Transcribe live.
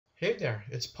Hey there,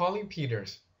 it's Paulee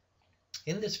Peters.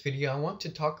 In this video, I want to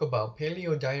talk about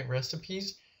paleo diet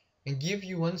recipes and give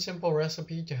you one simple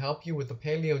recipe to help you with the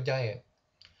paleo diet.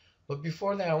 But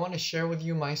before that, I want to share with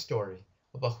you my story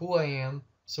about who I am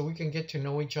so we can get to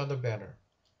know each other better.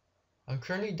 I'm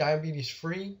currently diabetes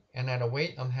free and at a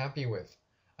weight I'm happy with.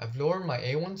 I've lowered my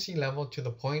A1C level to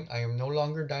the point I am no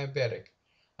longer diabetic.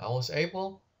 I was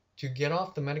able to get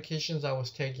off the medications I was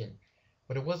taking,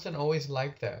 but it wasn't always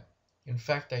like that. In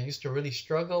fact, I used to really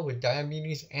struggle with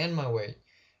diabetes and my weight.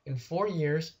 In 4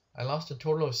 years, I lost a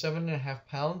total of 7.5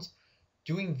 pounds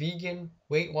doing vegan,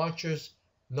 Weight Watchers,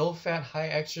 low fat, high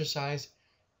exercise,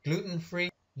 gluten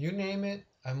free, you name it,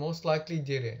 I most likely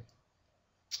did it.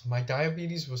 My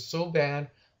diabetes was so bad,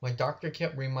 my doctor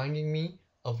kept reminding me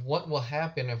of what will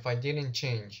happen if I didn't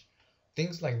change.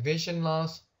 Things like vision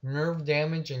loss, nerve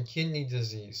damage, and kidney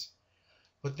disease.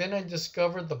 But then I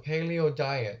discovered the paleo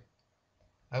diet.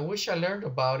 I wish I learned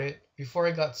about it before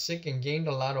I got sick and gained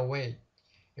a lot of weight.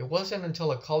 It wasn't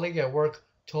until a colleague at work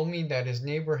told me that his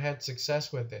neighbor had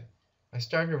success with it. I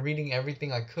started reading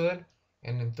everything I could,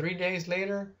 and then 3 days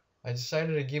later, I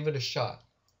decided to give it a shot.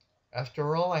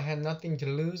 After all, I had nothing to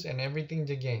lose and everything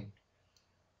to gain.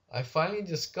 I finally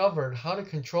discovered how to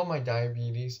control my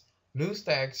diabetes, lose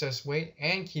the excess weight,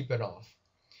 and keep it off.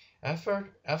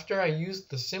 After I used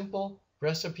the simple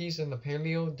recipes in the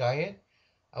paleo diet,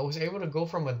 I was able to go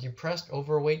from a depressed,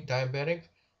 overweight diabetic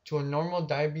to a normal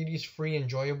diabetes-free,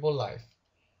 enjoyable life.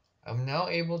 I'm now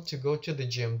able to go to the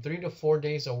gym 3 to 4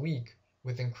 days a week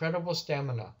with incredible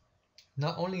stamina.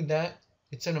 Not only that,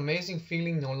 it's an amazing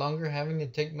feeling no longer having to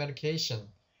take medication.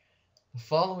 The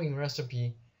following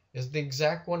recipe is the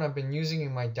exact one I've been using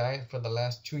in my diet for the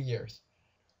last 2 years.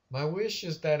 My wish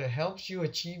is that it helps you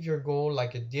achieve your goal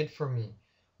like it did for me,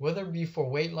 whether it be for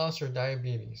weight loss or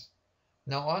diabetes.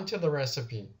 Now on to the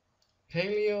recipe.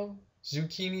 Paleo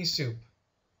zucchini soup.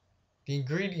 The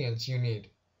ingredients you need: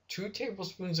 2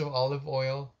 tablespoons of olive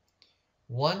oil,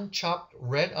 1 chopped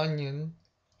red onion,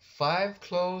 5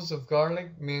 cloves of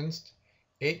garlic minced,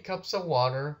 8 cups of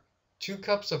water, 2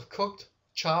 cups of cooked,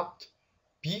 chopped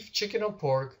beef, chicken, or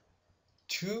pork,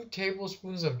 2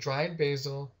 tablespoons of dried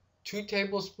basil, 2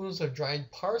 tablespoons of dried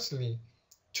parsley,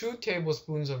 2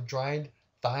 tablespoons of dried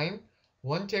thyme,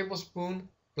 1 tablespoon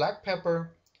black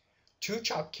pepper, 2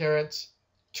 chopped carrots,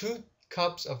 2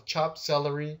 cups of chopped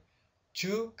celery,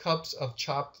 2 cups of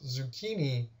chopped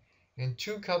zucchini, and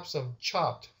 2 cups of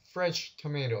chopped fresh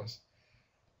tomatoes.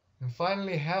 And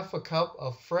finally, half a cup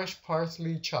of fresh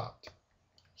parsley chopped.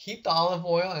 Heat the olive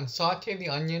oil and saute the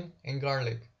onion and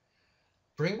garlic.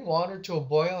 Bring water to a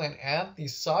boil and add the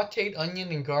sauteed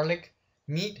onion and garlic,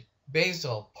 meat,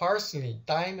 basil, parsley,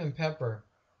 thyme, and pepper.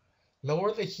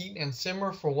 Lower the heat and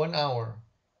simmer for 1 hour.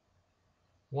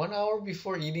 1 hour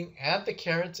before eating, add the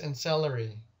carrots and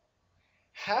celery.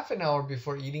 Half an hour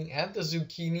before eating, add the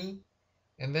zucchini,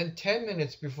 and then 10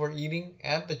 minutes before eating,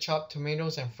 add the chopped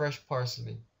tomatoes and fresh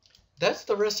parsley. That's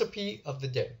the recipe of the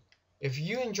day. If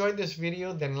you enjoyed this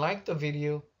video, then like the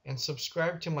video and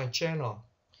subscribe to my channel.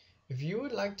 If you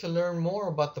would like to learn more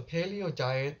about the paleo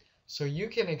diet so you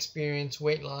can experience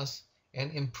weight loss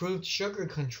and improved sugar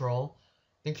control,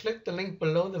 then click the link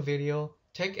below the video,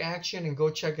 take action, and go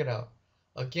check it out.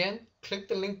 Again, click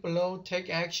the link below, take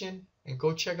action, and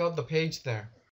go check out the page there.